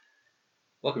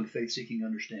Welcome to Faith Seeking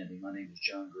Understanding. My name is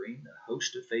John Green, the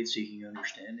host of Faith Seeking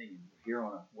Understanding, and we're here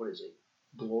on what is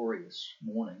a glorious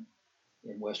morning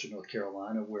in Western North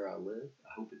Carolina where I live.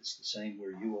 I hope it's the same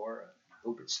where you are. I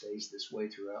hope it stays this way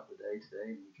throughout the day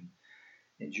today, and we can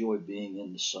enjoy being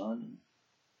in the sun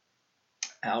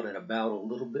and out and about a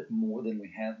little bit more than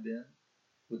we have been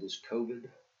with this COVID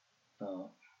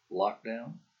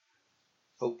lockdown.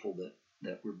 Hopeful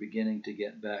that we're beginning to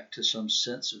get back to some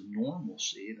sense of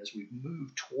normalcy. And as we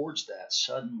move towards that,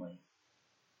 suddenly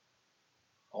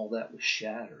all that was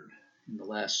shattered in the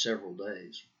last several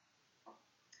days.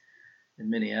 In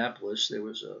Minneapolis, there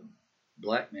was a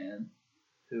black man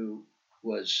who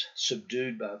was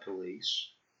subdued by police,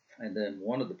 and then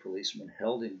one of the policemen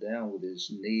held him down with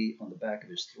his knee on the back of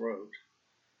his throat.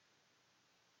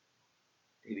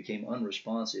 He became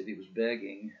unresponsive. He was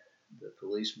begging the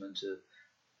policeman to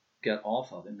get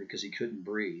off of him because he couldn't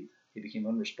breathe. He became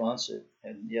unresponsive,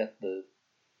 and yet the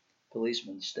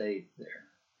policeman stayed there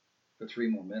for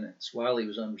 3 more minutes while he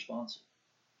was unresponsive.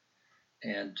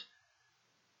 And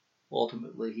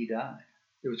ultimately, he died.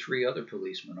 There were 3 other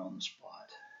policemen on the spot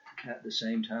at the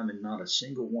same time, and not a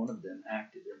single one of them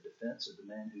acted in defense of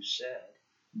the man who said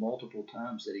multiple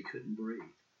times that he couldn't breathe.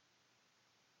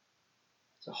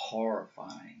 It's a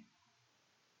horrifying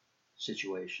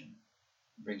situation.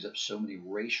 Brings up so many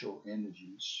racial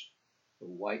images. The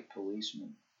white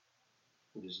policeman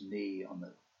with his knee on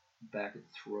the back of the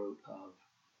throat of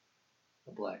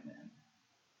a black man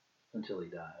until he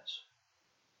dies.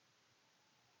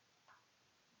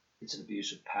 It's an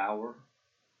abuse of power.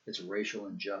 It's a racial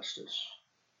injustice.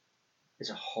 It's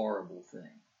a horrible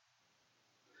thing.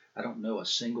 I don't know a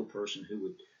single person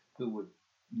who would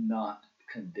not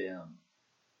condemn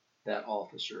that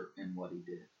officer and what he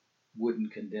did.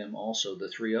 Wouldn't condemn also the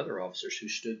 3 other officers who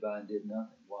stood by and did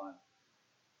nothing while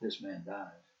this man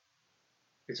died.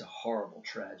 It's a horrible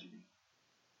tragedy.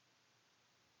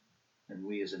 And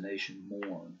we as a nation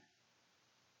mourn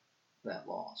that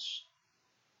loss.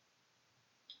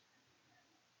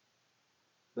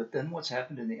 But then what's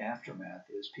happened in the aftermath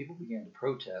is people began to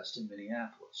protest in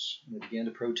Minneapolis. And they began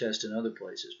to protest in other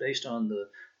places based on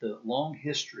the long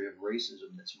history of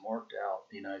racism that's marked out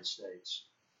the United States.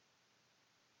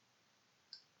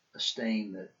 A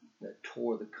stain that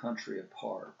tore the country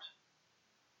apart,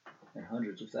 and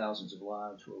hundreds of thousands of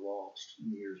lives were lost in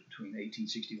the years between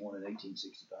 1861 and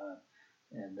 1865,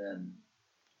 and then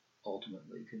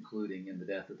ultimately concluding in the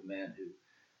death of the man who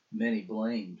many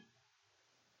blamed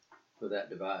for that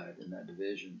divide and that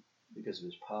division because of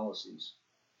his policies,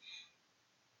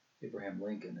 Abraham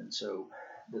Lincoln. And so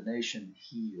the nation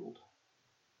healed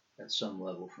at some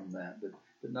level from that,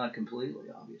 but not completely,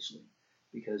 obviously.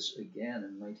 Because, again,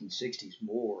 in the 1960s,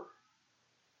 more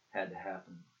had to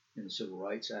happen in the Civil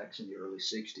Rights Acts in the early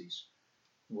 60s,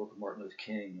 the work of Martin Luther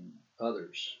King and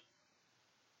others,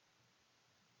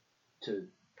 to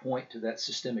point to that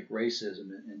systemic racism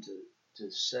and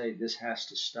to say this has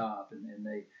to stop. And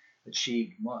they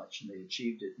achieved much, and they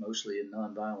achieved it mostly in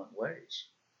nonviolent ways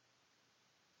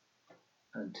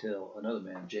until another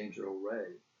man, James Earl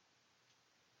Ray,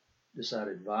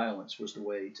 decided violence was the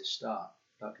way to stop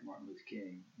Dr. Martin Luther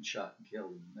King and shot and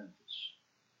killed in Memphis.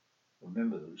 I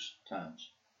remember those times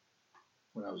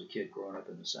when I was a kid growing up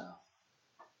in the South.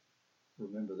 I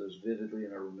remember those vividly,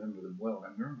 and I remember them well. And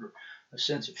I remember a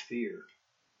sense of fear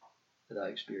that I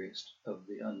experienced of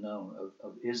the unknown,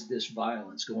 of is this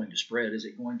violence going to spread? Is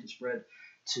it going to spread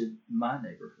to my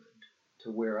neighborhood, to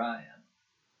where I am?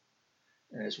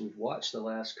 And as we've watched the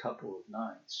last couple of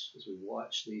nights, as we've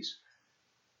watched these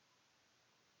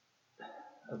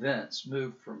events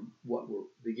move from what were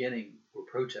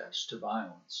protests to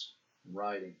violence,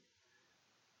 rioting,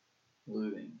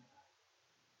 looting.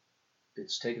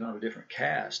 It's taken on a different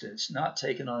cast, and it's not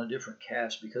taken on a different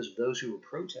cast because of those who were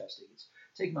protesting. It's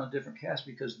taken on a different cast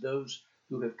because those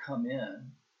who have come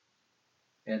in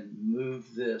and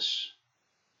moved this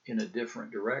in a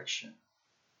different direction,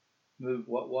 moved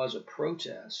what was a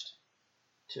protest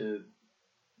to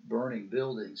burning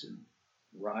buildings and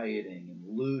rioting and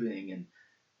looting and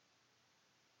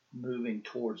moving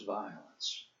towards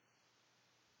violence,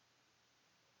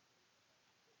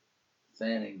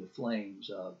 fanning the flames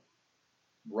of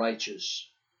righteous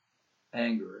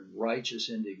anger and righteous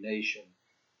indignation,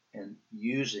 and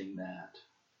using that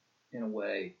in a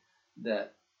way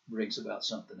that brings about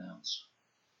something else.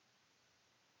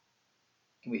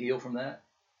 Can we heal from that?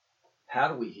 How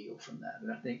do we heal from that? And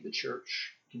I think the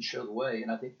church can show the way, and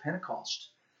I think Pentecost,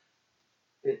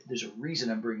 there's a reason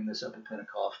I'm bringing this up at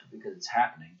Pentecost, because it's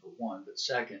happening, for one, but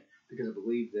second, because I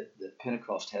believe that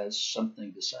Pentecost has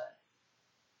something to say.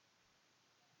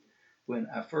 when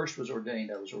I first was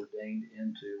ordained, I was ordained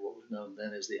into what was known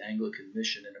then as the Anglican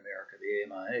Mission in America, the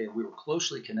AMIA, and we were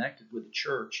closely connected with the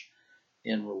church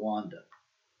in Rwanda.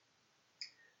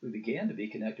 We began to be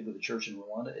connected with the church in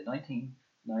Rwanda in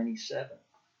 1997,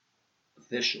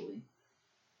 officially,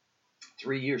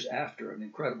 3 years after an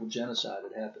incredible genocide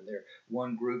had happened there.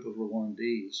 One group of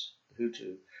Rwandese,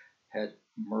 Hutu, had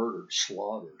murdered,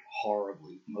 slaughtered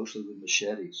horribly, mostly with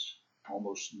machetes,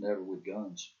 almost never with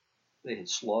guns. They had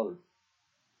slaughtered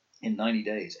in 90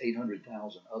 days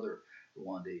 800,000 other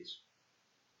Rwandese,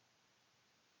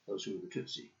 those who were the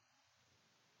Tutsi.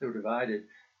 They were divided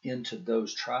into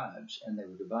those tribes, and they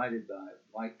were divided by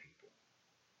white people,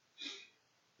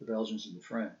 the Belgians and the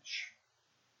French.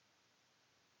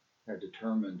 Had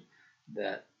determined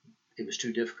that it was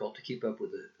too difficult to keep up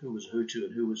with who was a Hutu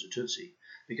and who was a Tutsi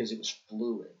because it was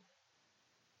fluid.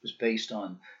 It was based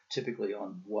on typically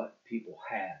on what people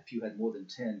had. If you had more than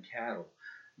 10 cattle,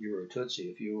 you were a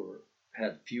Tutsi. If you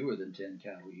had fewer than 10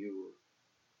 cattle, you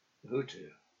were a Hutu.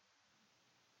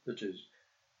 Hutus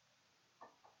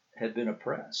had been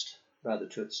oppressed by the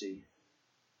Tutsi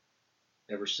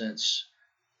ever since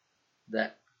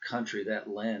that country, that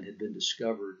land, had been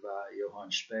discovered by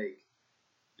Johann Speke,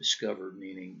 discovered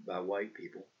meaning by white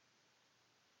people,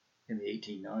 in the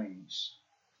 1890s.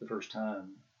 The first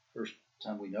time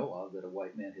we know of that a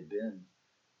white man had been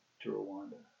to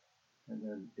Rwanda. And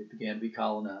then it began to be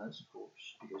colonized, of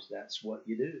course, because that's what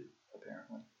you do,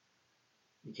 apparently.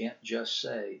 You can't just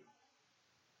say,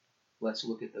 let's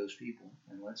look at those people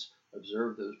and let's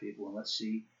observe those people and let's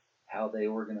see how they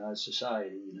organize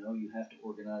society. You have to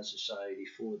organize society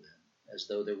for them, as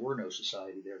though there were no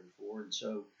society there before. And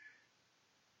so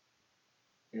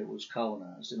it was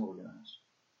colonized and organized.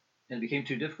 And it became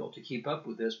too difficult to keep up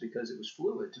with this because it was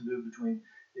fluid to move between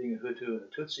being a Hutu and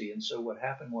a Tutsi. And so what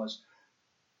happened was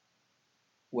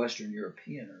Western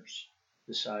Europeans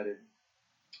decided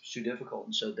it's too difficult.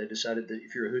 And so they decided that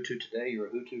if you're a Hutu today, you're a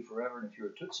Hutu forever. And if you're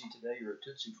a Tutsi today, you're a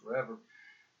Tutsi forever,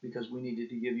 because we needed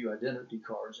to give you identity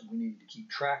cards and we needed to keep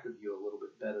track of you a little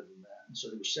bit better than that. And so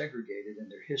they were segregated,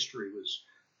 and their history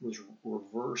was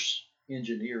reverse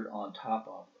engineered on top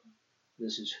of them.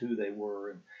 This is who they were,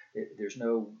 and there's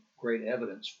no great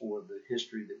evidence for the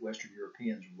history that Western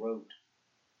Europeans wrote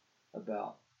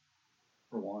about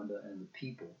Rwanda and the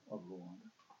people of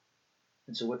Rwanda.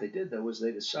 And so what they did, though, was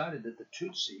they decided that the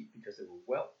Tutsi, because they were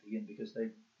wealthy and because they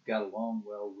got along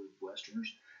well with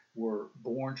Westerners, were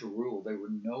born to rule. They were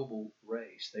noble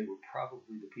race. They were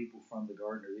probably the people from the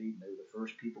Garden of Eden. They were the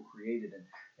first people created,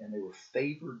 and they were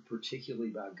favored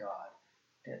particularly by God.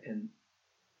 And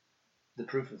the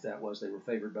proof of that was they were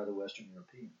favored by the Western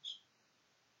Europeans.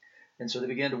 And so they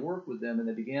began to work with them, and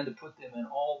they began to put them in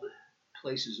all the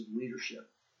places of leadership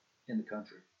in the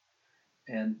country.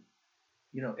 And,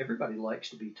 everybody likes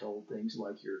to be told things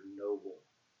like you're noble,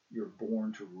 you're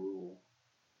born to rule.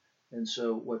 And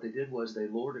so what they did was they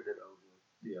lorded it over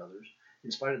the others.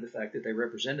 In spite of the fact that they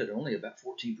represented only about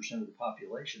 14% of the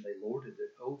population, they lorded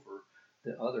it over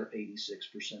the other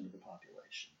 86% of the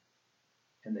population.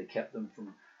 And they kept them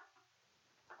from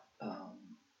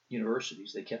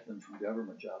universities. They kept them from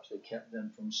government jobs. They kept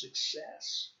them from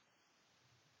success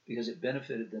because it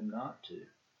benefited them not to.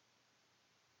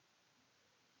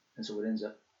 And so what ends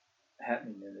up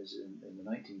happening then is in the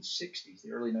 1960s,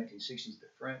 the early 1960s, the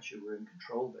French, who were in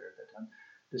control there at that time,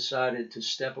 decided to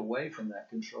step away from that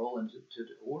control and to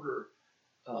order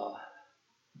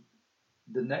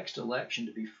the next election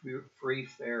to be free,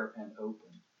 fair, and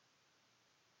open.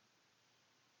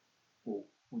 Well,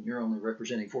 when you're only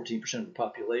representing 14% of the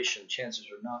population, chances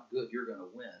are not good you're going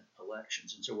to win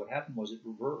elections. And so what happened was it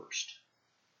reversed.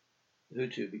 The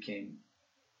Hutu became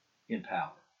in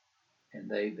power, and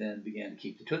they then began to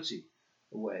keep the Tutsi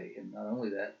away. And not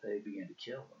only that, they began to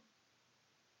kill them.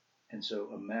 And so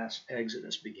a mass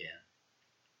exodus began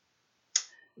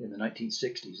in the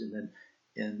 1960s. And then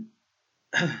in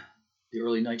the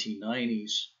early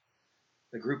 1990s,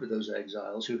 a group of those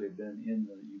exiles who had been in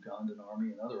the Ugandan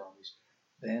army and other armies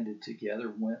banded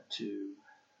together, went to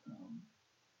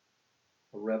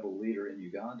a rebel leader in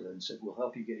Uganda and said, we'll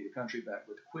help you get your country back,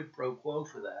 but the quid pro quo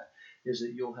for that is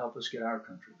that you'll help us get our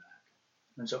country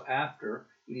back. And so after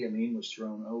Idi Amin was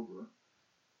thrown over,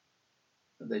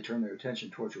 they turned their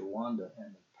attention towards Rwanda,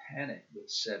 and the panic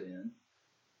that set in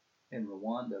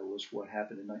Rwanda was what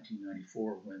happened in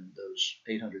 1994 when those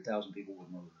 800,000 people were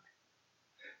murdered.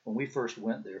 When we first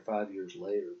went there 5 years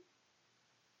later,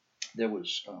 there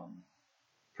was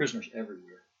prisoners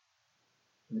everywhere.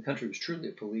 And the country was truly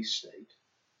a police state.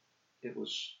 It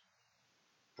was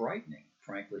frightening,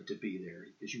 frankly, to be there,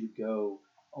 because you would go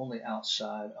only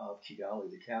outside of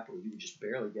Kigali, the capital. You would just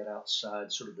barely get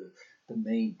outside sort of the the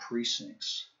main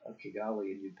precincts of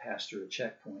Kigali, and you'd pass through a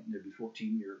checkpoint, and there'd be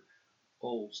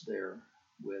 14-year-olds there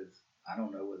with, I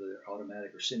don't know whether they're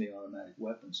automatic or semi-automatic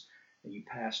weapons, and you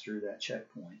pass through that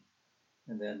checkpoint,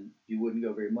 and then you wouldn't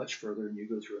go very much further, and you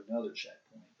go through another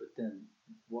checkpoint. But then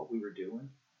what we were doing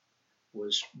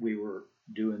was we were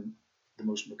doing the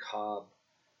most macabre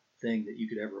thing that you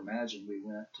could ever imagine. We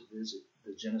went to visit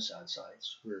the genocide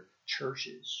sites where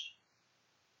churches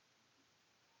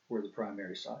were the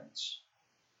primary sites,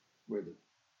 where the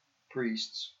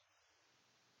priests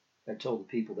had told the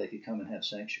people they could come and have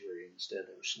sanctuary, and instead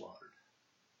they were slaughtered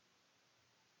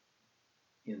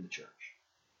in the church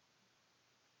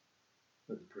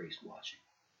with the priest watching.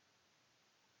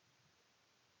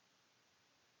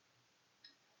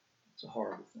 It's a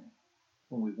horrible thing.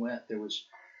 When we went, there was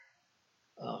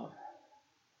an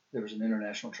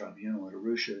international tribunal at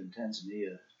Arusha in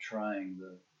Tanzania trying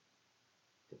the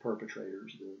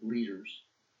perpetrators, the leaders,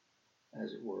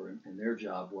 as it were, and their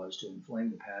job was to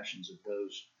inflame the passions of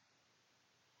those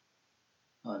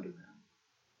under them.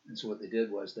 And so what they did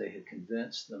was they had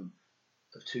convinced them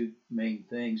of two main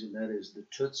things, and that is the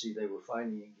Tutsi they were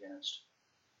fighting against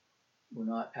were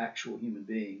not actual human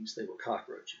beings, they were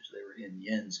cockroaches. They were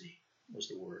Inyenzi, was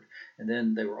the word. And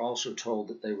then they were also told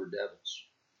that they were devils,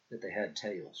 that they had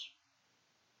tails.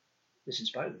 This in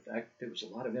spite of the fact that there was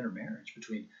a lot of intermarriage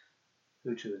between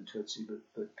Hutu and Tutsi,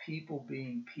 but people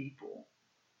being people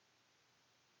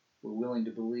were willing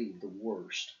to believe the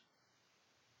worst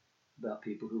about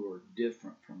people who are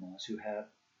different from us, who have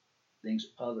things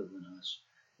other than us,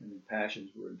 and the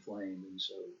passions were inflamed, and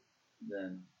so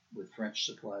then with French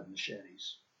supplied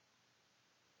machetes,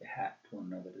 they hacked one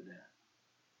another to death.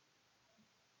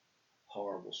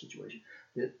 Horrible situation.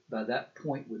 By that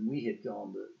point, when we had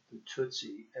gone, the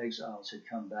Tutsi exiles had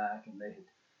come back, and they had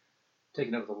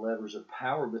taken over the levers of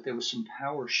power, but there was some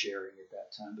power sharing at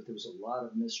that time, but there was a lot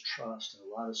of mistrust and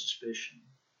a lot of suspicion,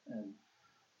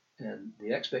 and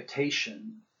the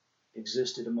expectation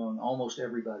existed among almost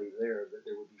everybody there that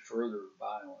there would be further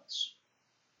violence,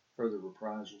 further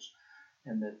reprisals,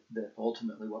 and that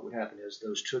ultimately what would happen is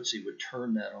those Tutsi would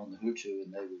turn that on the Hutu,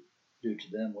 and they would do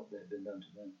to them what had been done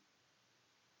to them.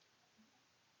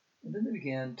 And then they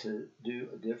began to do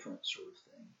a different sort of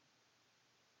thing.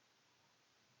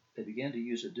 They began to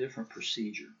use a different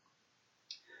procedure.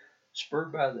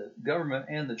 Spurred by the government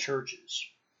and the churches,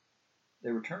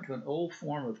 they returned to an old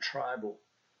form of tribal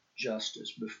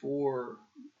justice before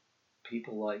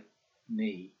people like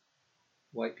me,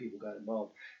 white people, got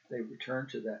involved. They returned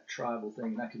to that tribal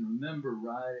thing. And I can remember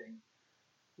riding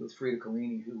with Frida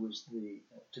Collini, who was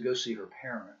to go see her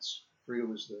parents. Frida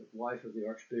was the wife of the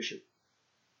Archbishop,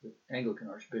 the Anglican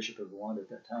Archbishop of Rwanda at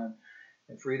that time.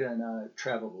 And Frida and I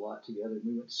traveled a lot together.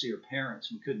 We went to see her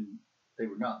parents, and they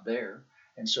were not there.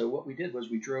 And so what we did was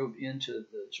we drove into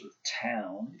the sort of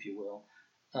town, if you will,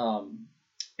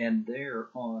 and there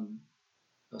on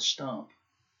a stump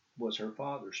was her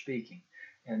father speaking.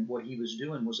 And what he was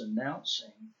doing was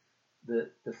announcing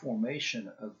the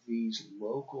formation of these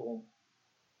local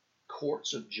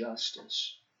courts of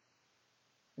justice,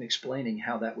 and explaining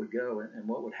how that would go. And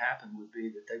what would happen would be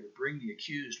that they would bring the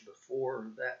accused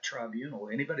before that tribunal,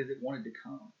 anybody that wanted to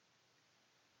come.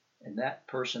 And that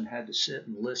person had to sit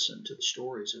and listen to the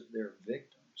stories of their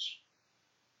victims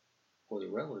or the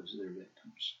relatives of their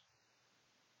victims.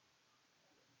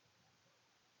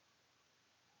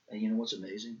 And you know what's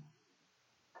amazing?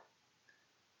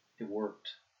 It worked.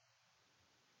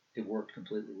 It worked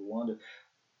completely. Rwanda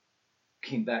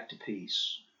came back to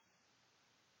peace,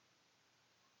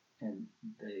 and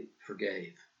they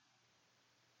forgave,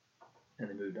 and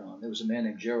they moved on. There was a man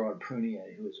named Gerard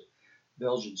Prunier, who was a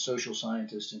Belgian social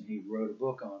scientist, and he wrote a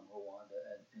book on Rwanda,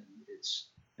 and it's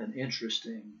an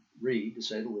interesting read, to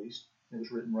say the least. It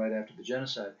was written right after the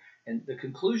genocide. And the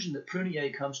conclusion that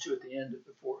Prunier comes to at the end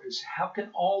is, how can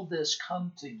all this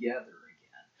come together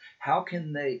again? How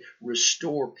can they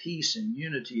restore peace and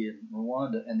unity in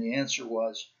Rwanda? And the answer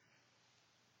was,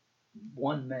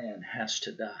 one man has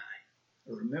to die.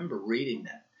 I remember reading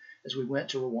that as we went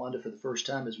to Rwanda for the first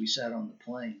time, as we sat on the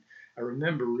plane. I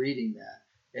remember reading that.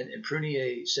 And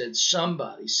Prunier said,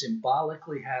 somebody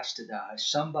symbolically has to die.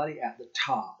 Somebody at the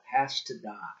top has to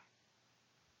die.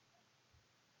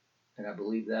 And I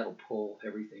believe that'll pull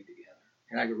everything together.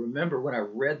 And I can remember when I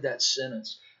read that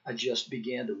sentence, I just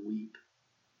began to weep.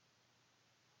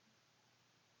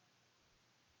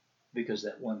 Because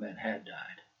that one man had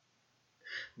died.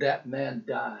 That man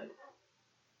died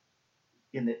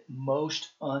in the most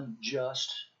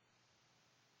unjust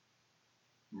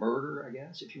murder, I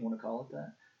guess, if you want to call it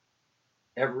that,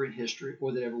 ever in history,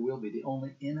 or that ever will be. The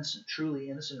only innocent, truly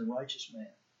innocent and righteous man,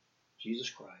 Jesus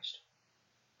Christ,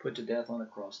 put to death on a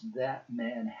cross, that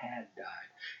man had died.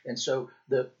 And so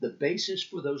the basis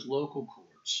for those local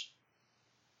courts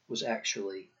was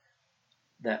actually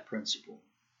that principle.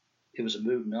 It was a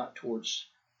move not towards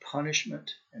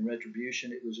punishment and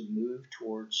retribution. It was a move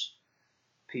towards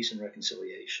peace and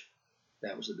reconciliation.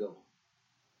 That was the goal.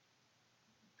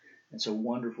 And so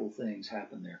wonderful things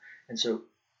happened there. And so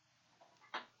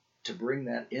to bring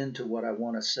that into what I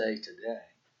want to say today,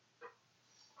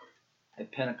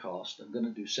 at Pentecost, I'm going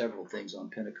to do several things on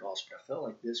Pentecost, but I felt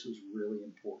like this was really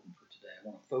important for today. I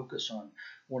want to focus on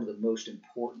one of the most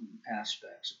important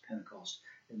aspects of Pentecost,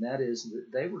 and that is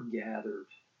that they were gathered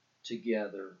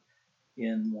together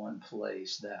in one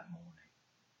place that morning.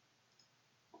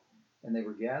 And they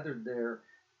were gathered there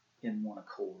in one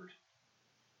accord.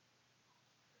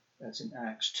 That's in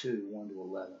Acts 2, 1 to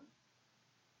 11.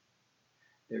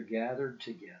 They're gathered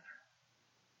together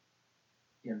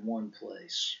in one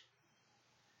place,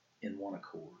 in one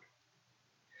accord.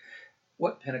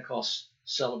 What Pentecost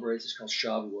celebrates is called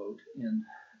Shavuot in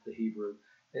the Hebrew.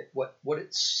 What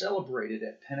it celebrated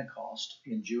at Pentecost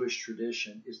in Jewish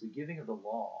tradition is the giving of the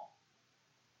law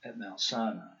at Mount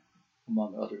Sinai,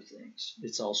 among other things.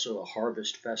 It's also a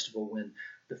harvest festival when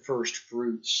the first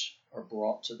fruits are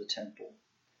brought to the temple.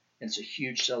 And it's a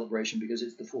huge celebration because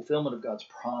it's the fulfillment of God's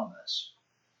promise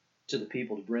to the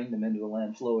people to bring them into a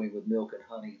land flowing with milk and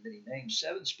honey. And then he names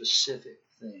 7 specific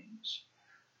things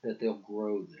that they'll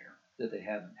grow there that they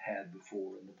haven't had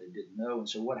before and that they didn't know. And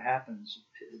so what happens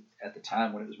at the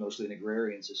time when it was mostly an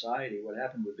agrarian society, what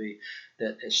happened would be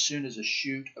that as soon as a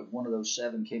shoot of one of those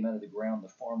 7 came out of the ground, the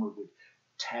farmer would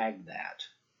tag that,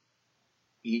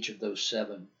 each of those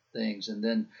 7 things. And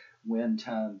then when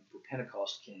time for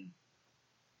Pentecost came,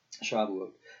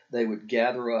 Shavuot, they would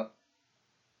gather up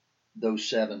those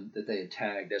 7 that they had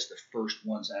tagged as the first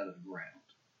ones out of the ground.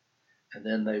 And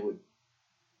then they would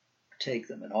take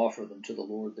them and offer them to the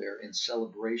Lord there in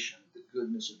celebration of the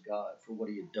goodness of God for what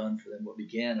he had done for them. What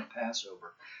began at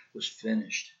Passover was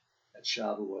finished at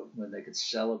Shavuot when they could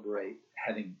celebrate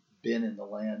having been in the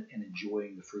land and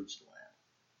enjoying the fruits of the land.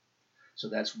 So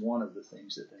that's one of the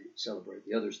things that they celebrate.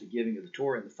 The other is the giving of the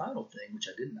Torah. And the final thing, which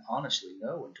I didn't honestly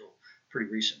know until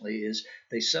pretty recently, is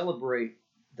they celebrate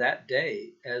that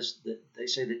day as they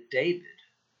say that David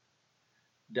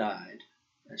died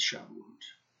at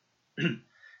Shavuot.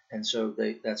 And so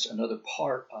that's another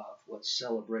part of what's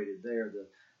celebrated there,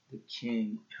 the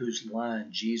king whose line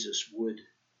Jesus would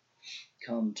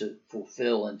come to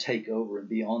fulfill and take over and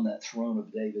be on that throne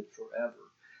of David forever.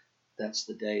 That's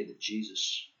the day that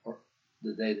Jesus, or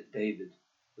the day that David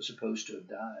was supposed to have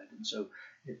died. And so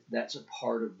that's a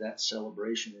part of that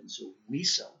celebration. And so we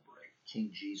celebrate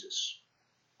King Jesus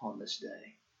on this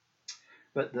day.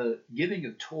 But the giving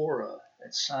of Torah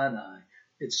at Sinai,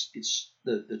 it's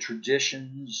the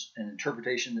traditions and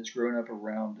interpretation that's grown up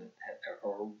around it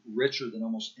are richer than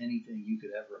almost anything you could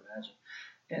ever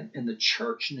imagine. And the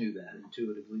church knew that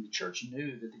intuitively. The church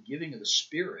knew that the giving of the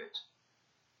Spirit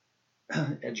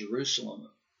at Jerusalem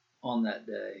on that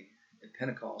day at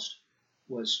Pentecost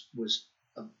was the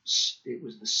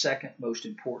second most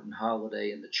important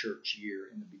holiday in the church year,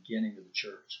 in the beginning of the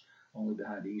church, only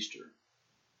behind Easter.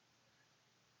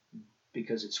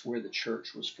 Because it's where the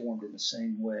church was formed in the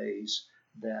same ways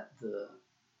that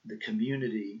the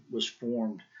community was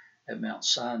formed at Mount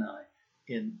Sinai.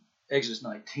 In Exodus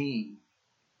 19,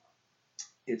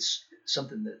 it's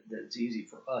something that's easy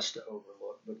for us to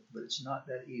overlook, but it's not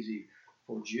that easy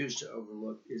for Jews to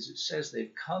overlook. Is it says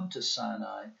they've come to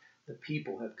Sinai, the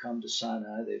people have come to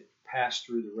Sinai, they've passed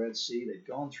through the Red Sea, they've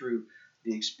gone through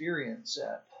the experience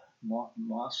at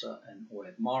Massa or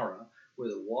at Mara, where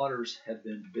the waters have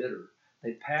been bitter.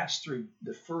 They passed through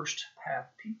the first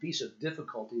piece of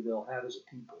difficulty they'll have as a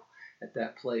people at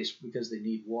that place because they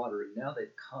need water. And now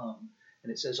they've come,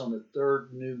 and it says on the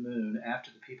 3rd new moon, after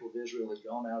the people of Israel had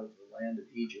gone out of the land of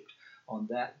Egypt, on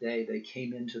that day they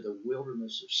came into the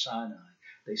wilderness of Sinai.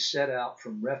 They set out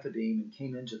from Rephidim and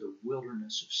came into the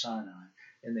wilderness of Sinai,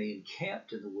 and they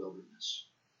encamped in the wilderness.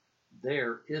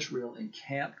 There, Israel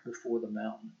encamped before the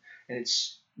mountain. And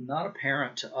it's not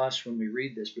apparent to us when we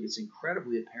read this, but it's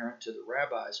incredibly apparent to the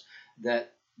rabbis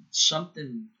that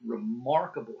something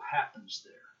remarkable happens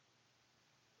there.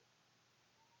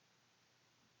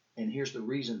 And here's the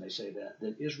reason they say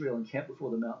that Israel encamped before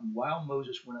the mountain while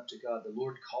Moses went up to God. The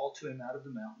Lord called to him out of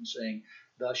the mountain, saying,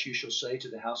 "Thus you shall say to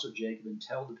the house of Jacob and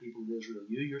tell the people of Israel,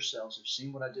 you yourselves have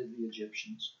seen what I did to the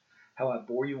Egyptians, how I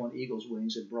bore you on eagle's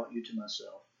wings and brought you to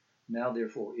myself. Now,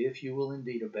 therefore, if you will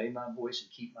indeed obey my voice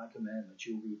and keep my commandments,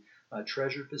 you will be my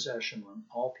treasured possession among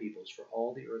all peoples, for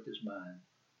all the earth is mine,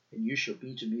 and you shall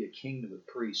be to me a kingdom of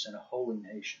priests and a holy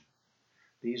nation.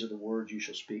 These are the words you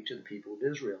shall speak to the people of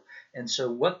Israel. And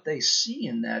so what they see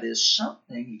in that is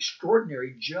something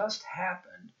extraordinary just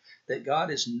happened, that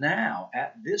God is now,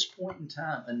 at this point in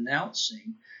time,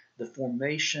 announcing the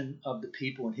formation of the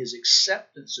people and his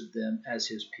acceptance of them as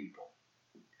his people.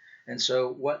 And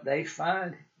so what they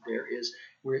find there is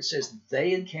where it says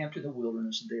they encamped in the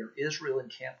wilderness, there Israel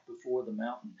encamped before the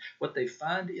mountain. What they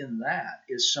find in that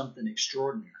is something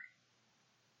extraordinary.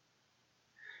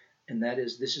 And that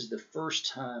is, this is the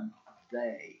first time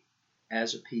they,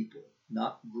 as a people,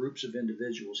 not groups of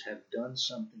individuals, have done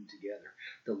something together.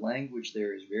 The language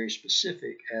there is very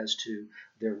specific as to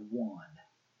they're one.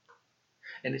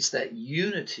 And it's that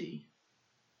unity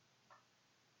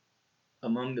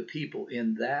among the people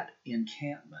in that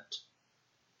encampment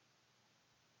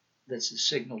that's the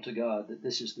signal to God that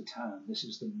this is the time, this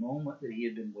is the moment that he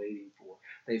had been waiting for.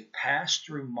 They've passed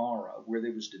through Marah, where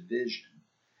there was division,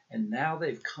 and now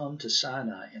they've come to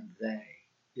Sinai, and they,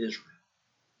 Israel,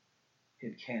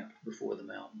 encamped before the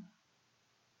mountain.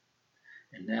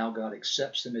 And now God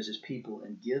accepts them as his people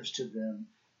and gives to them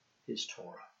his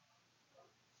Torah,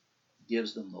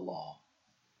 gives them the law.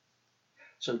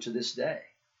 So to this day,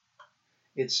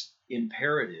 it's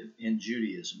imperative in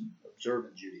Judaism,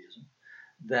 observant Judaism,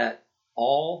 that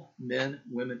all men,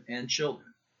 women, and children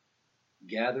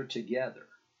gather together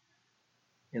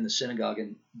in the synagogue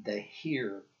and they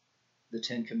hear the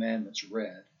Ten Commandments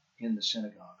read in the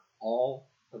synagogue. All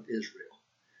of Israel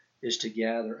is to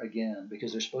gather again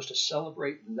because they're supposed to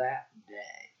celebrate that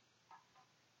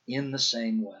day in the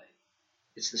same way.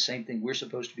 It's the same thing we're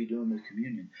supposed to be doing with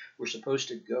communion. We're supposed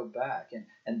to go back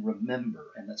and remember,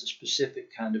 and that's a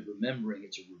specific kind of remembering.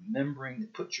 It's a remembering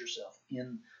that puts yourself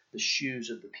in the shoes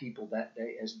of the people that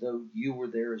day as though you were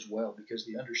there as well, because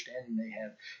the understanding they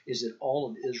have is that all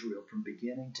of Israel from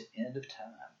beginning to end of time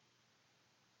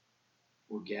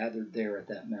were gathered there at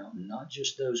that mountain, not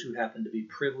just those who happened to be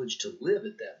privileged to live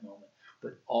at that moment,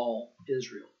 but all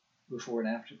Israel before and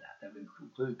after that. That would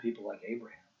include people like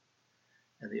Abraham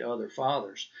and the other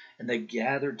fathers. And they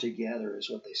gathered together is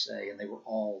what they say, and they were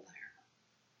all there.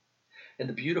 And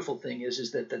the beautiful thing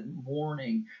is that the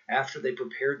morning after they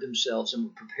prepared themselves and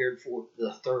were prepared for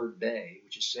the third day,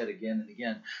 which is said again and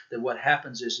again, that what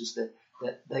happens is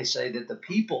that they say that the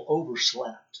people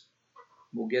overslept.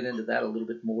 We'll get into that a little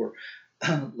bit more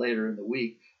later in the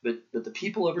week. But the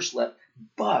people overslept.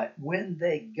 But when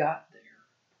they got there,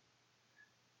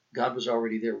 God was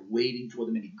already there waiting for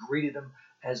them, and he greeted them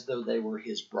as though they were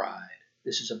his bride.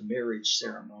 This is a marriage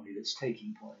ceremony that's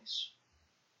taking place.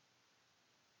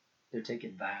 They're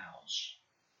taking vows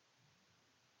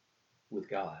with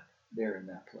God there in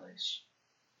that place.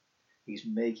 He's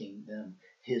making them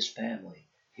his family,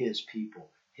 his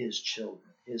people, his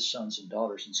children, his sons and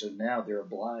daughters. And so now they're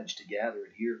obliged to gather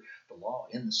and hear the law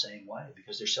in the same way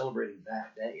because they're celebrating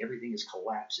that day. Everything is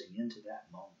collapsing into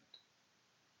that moment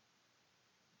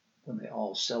when they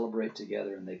all celebrate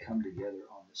together and they come together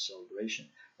on this celebration.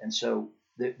 And so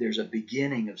there's a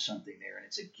beginning of something there, and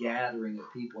it's a gathering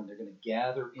of people, and they're going to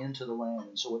gather into the land.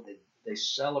 And so what they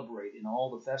celebrate in all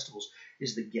the festivals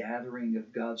is the gathering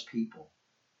of God's people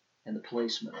and the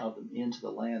placement of them into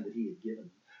the land that he had given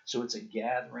them. So it's a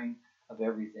gathering of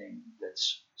everything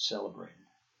that's celebrated,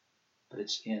 but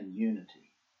it's in unity.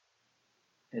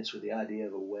 It's with the idea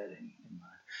of a wedding in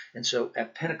mind. And so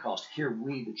at Pentecost, here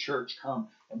we, the church, come,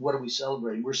 and what are we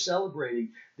celebrating? We're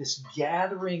celebrating this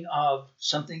gathering of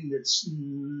something that's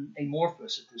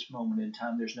amorphous at this moment in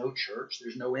time. There's no church,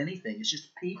 there's no anything. It's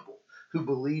just people who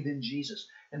believe in Jesus.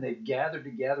 And they've gathered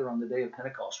together on the day of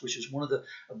Pentecost, which is one of the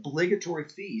obligatory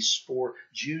feasts for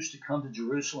Jews to come to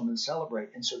Jerusalem and celebrate.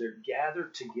 And so they're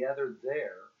gathered together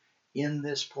there in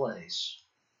this place.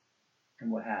 And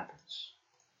what happens?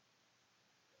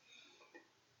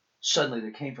 Suddenly there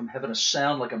came from heaven a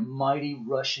sound like a mighty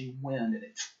rushing wind, and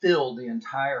it filled the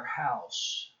entire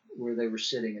house where they were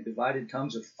sitting. And divided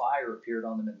tongues of fire appeared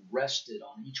on them and rested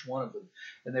on each one of them.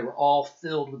 And they were all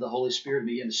filled with the Holy Spirit and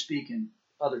began to speak in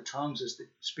other tongues as the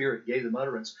Spirit gave them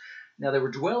utterance. Now they were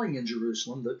dwelling in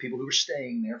Jerusalem, the people who were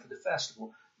staying there for the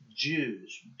festival,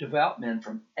 Jews, devout men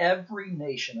from every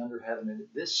nation under heaven. And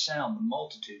at this sound the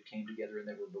multitude came together, and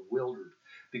they were bewildered,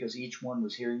 because each one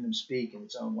was hearing them speak in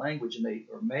its own language, and they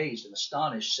were amazed and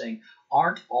astonished, saying,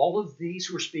 "Aren't all of these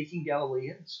who are speaking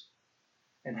Galileans?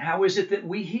 And how is it that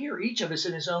we hear, each of us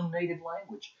in his own native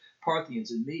language?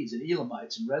 Parthians and Medes and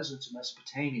Elamites and residents of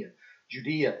Mesopotamia,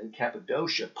 Judea and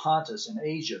Cappadocia, Pontus and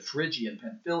Asia, Phrygia and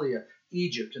Pamphylia,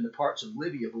 Egypt and the parts of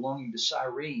Libya belonging to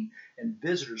Cyrene, and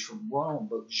visitors from Rome,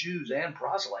 both Jews and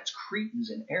proselytes, Cretans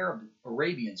and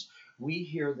Arabians. We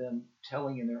hear them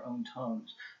telling in their own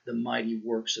tongues the mighty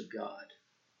works of God."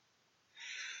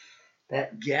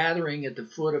 That gathering at the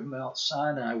foot of Mount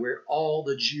Sinai where all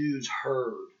the Jews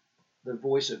heard the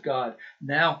voice of God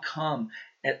now come.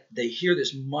 They hear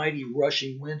this mighty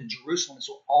rushing wind in Jerusalem. And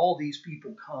so all these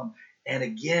people come, and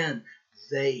again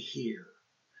they hear.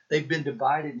 They've been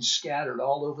divided and scattered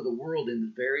all over the world in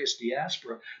the various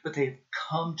diaspora, but they've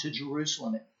come to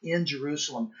Jerusalem. And in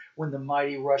Jerusalem, when the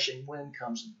mighty rushing wind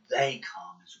comes, they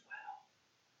come as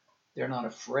well. They're not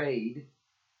afraid.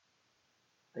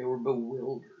 They were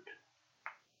bewildered.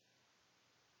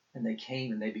 And they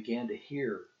came and they began to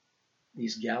hear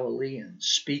these Galileans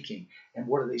speaking. And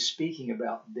what are they speaking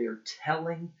about? They're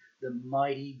telling the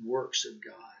mighty works of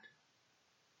God.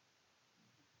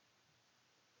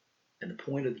 And the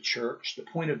point of the church, the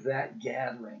point of that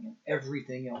gathering and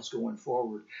everything else going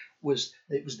forward was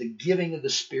the giving of the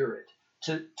Spirit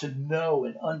to know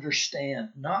and understand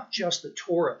not just the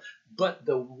Torah, but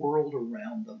the world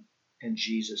around them and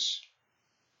Jesus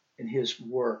and his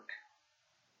work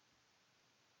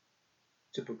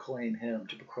to proclaim him,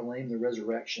 to proclaim the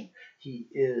resurrection. He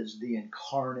is the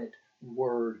incarnate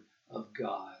Word of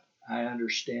God. I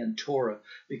understand Torah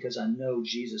because I know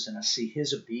Jesus and I see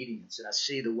his obedience and I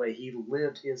see the way he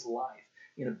lived his life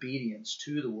in obedience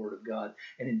to the Word of God,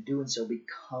 and in doing so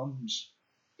becomes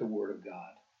the Word of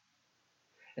God.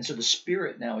 And so the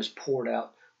Spirit now is poured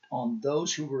out on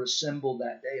those who were assembled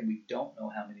that day, and we don't know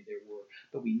how many there were,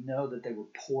 but we know that they were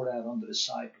poured out on the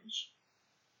disciples,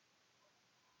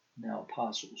 now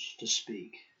apostles, to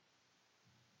speak.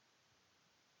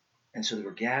 And so they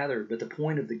were gathered, but the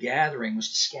point of the gathering was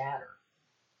to scatter.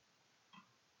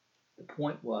 The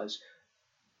point was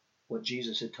what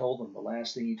Jesus had told them, the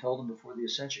last thing he told them before the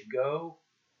ascension. Go,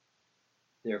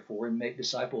 therefore, and make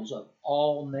disciples of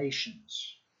all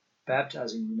nations,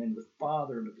 baptizing them in the name of the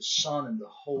Father and of the Son and the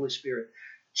Holy Spirit,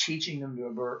 teaching them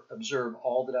to observe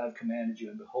all that I have commanded you,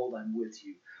 and behold, I'm with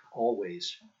you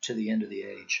always to the end of the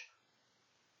age.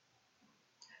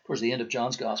 Towards the end of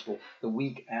John's Gospel, the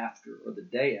week after, or the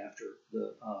day after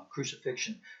the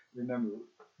crucifixion, remember,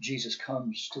 Jesus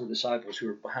comes to the disciples who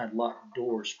are behind locked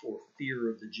doors for fear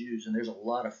of the Jews, and there's a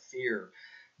lot of fear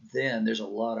then, there's a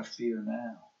lot of fear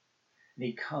now. And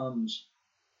he comes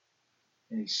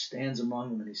and he stands among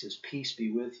them and he says, peace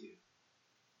be with you.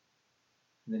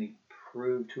 And then he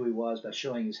proved who he was by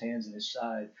showing his hands and his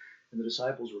side. And the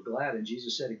disciples were glad. And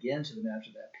Jesus said again to them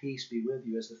after that, peace be with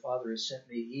you. As the Father has sent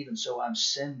me, even so I'm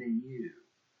sending you.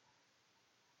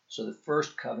 So the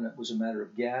first covenant was a matter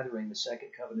of gathering. The second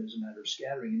covenant was a matter of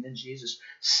scattering. And then Jesus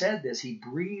said this. He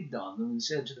breathed on them and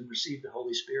said to them, receive the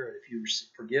Holy Spirit. If you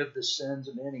forgive the sins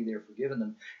of any, they're forgiven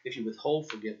them. If you withhold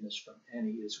forgiveness from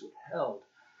any, it is withheld.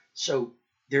 So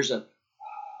there's a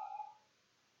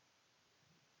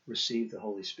receive the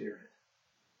Holy Spirit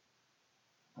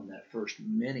on that first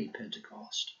mini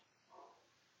Pentecost.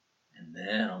 And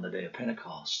then on the day of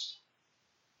Pentecost,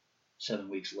 7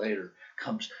 weeks later,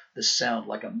 comes the sound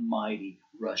like a mighty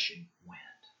rushing wind.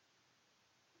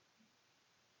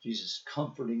 Jesus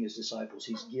comforting his disciples.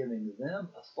 He's giving them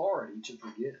authority to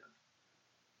forgive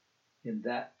in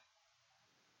that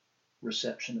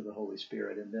reception of the Holy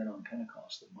Spirit. And then on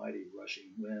Pentecost, the mighty rushing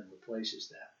wind replaces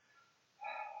that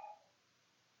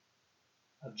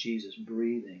of Jesus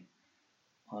breathing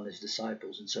on his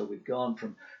disciples. And so we've gone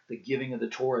from the giving of the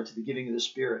Torah to the giving of the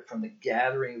Spirit, from the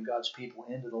gathering of God's people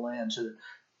into the land to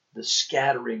the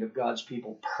scattering of God's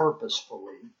people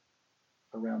purposefully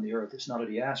around the earth. It's not a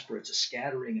diaspora, it's a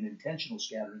scattering, an intentional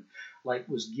scattering, like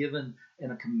was given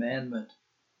in a commandment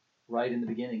right in the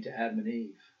beginning to Adam and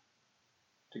Eve,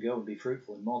 to go and be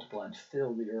fruitful and multiply and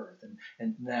fill the earth.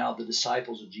 And now the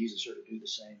disciples of Jesus are to do the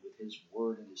same with his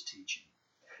word and his teaching.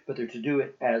 But they're to do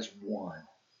it as one.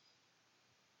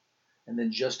 And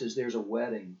then just as there's a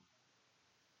wedding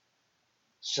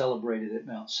celebrated at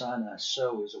Mount Sinai,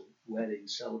 so is a wedding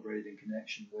celebrated in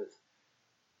connection with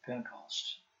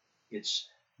Pentecost. It's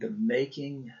the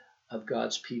making of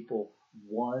God's people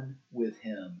one with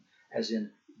him, as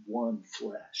in one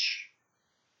flesh.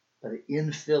 But an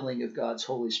infilling of God's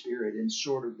Holy Spirit in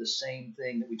sort of the same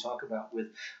thing that we talk about with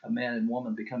a man and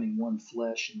woman becoming one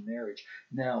flesh in marriage.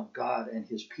 Now God and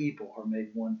his people are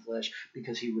made one flesh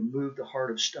because he removed the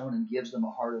heart of stone and gives them a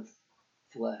heart of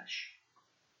flesh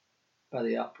by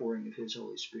the outpouring of his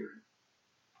Holy Spirit.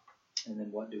 And then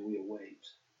what do we await?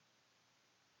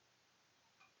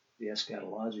 The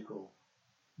eschatological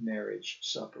marriage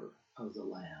supper of the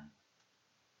Lamb,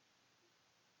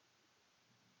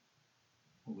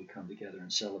 when we come together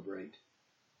and celebrate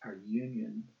our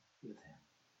union with him.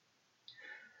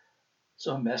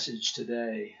 So a message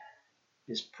today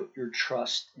is put your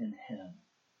trust in him.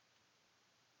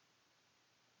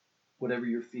 Whatever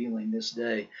you're feeling this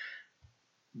day,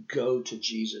 Go to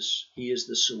Jesus. He is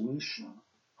the solution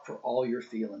for all you're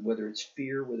feeling, whether it's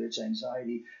fear, whether it's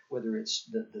anxiety, whether it's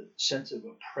the sense of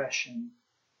oppression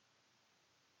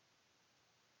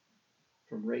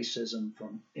from racism,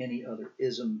 from any other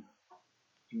ism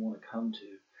you want to come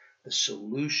to. The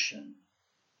solution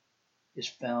is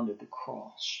found at the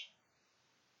cross.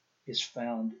 Is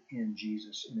found in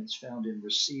Jesus, and it's found in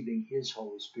receiving his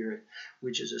Holy Spirit,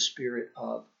 which is a spirit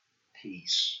of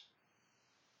peace.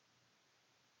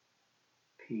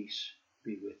 Peace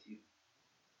be with you.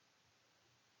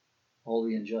 All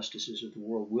the injustices of the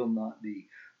world will not be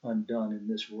undone in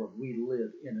this world. We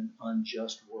live in an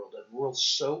unjust world, a world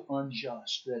so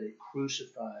unjust that it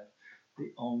crucified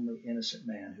the only innocent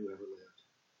man who ever lived.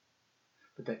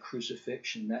 But that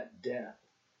crucifixion, that death,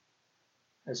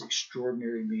 has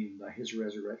extraordinary meaning by his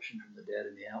resurrection from the dead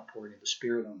and the outpouring of the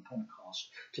Spirit on Pentecost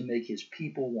to make his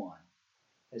people one,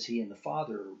 as he and the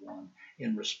Father are one,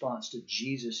 in response to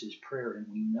Jesus' prayer. And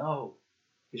we know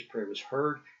his prayer was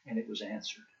heard and it was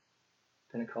answered.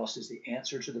 Pentecost is the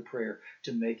answer to the prayer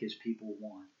to make his people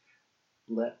one.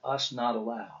 Let us not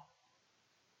allow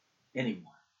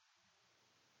anyone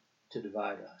to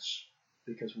divide us,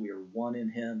 because we are one in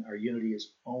him. Our unity is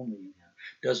only in him.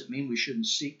 Doesn't mean we shouldn't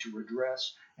seek to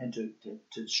redress and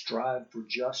to strive for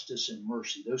justice and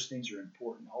mercy. Those things are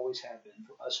important, always have been,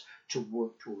 for us to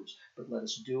work towards. But let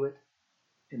us do it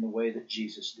in the way that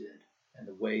Jesus did and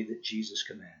the way that Jesus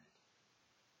commanded.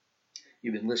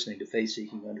 You've been listening to Faith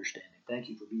Seeking Understanding. Thank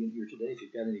you for being here today. If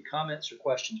you've got any comments or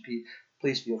questions,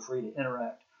 please feel free to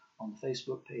interact on the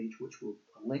Facebook page,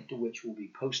 a link to which will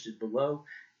be posted below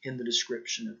in the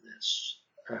description of this.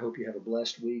 I hope you have a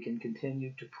blessed week and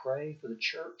continue to pray for the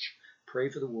church, pray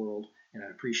for the world, and I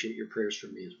appreciate your prayers for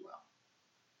me as well.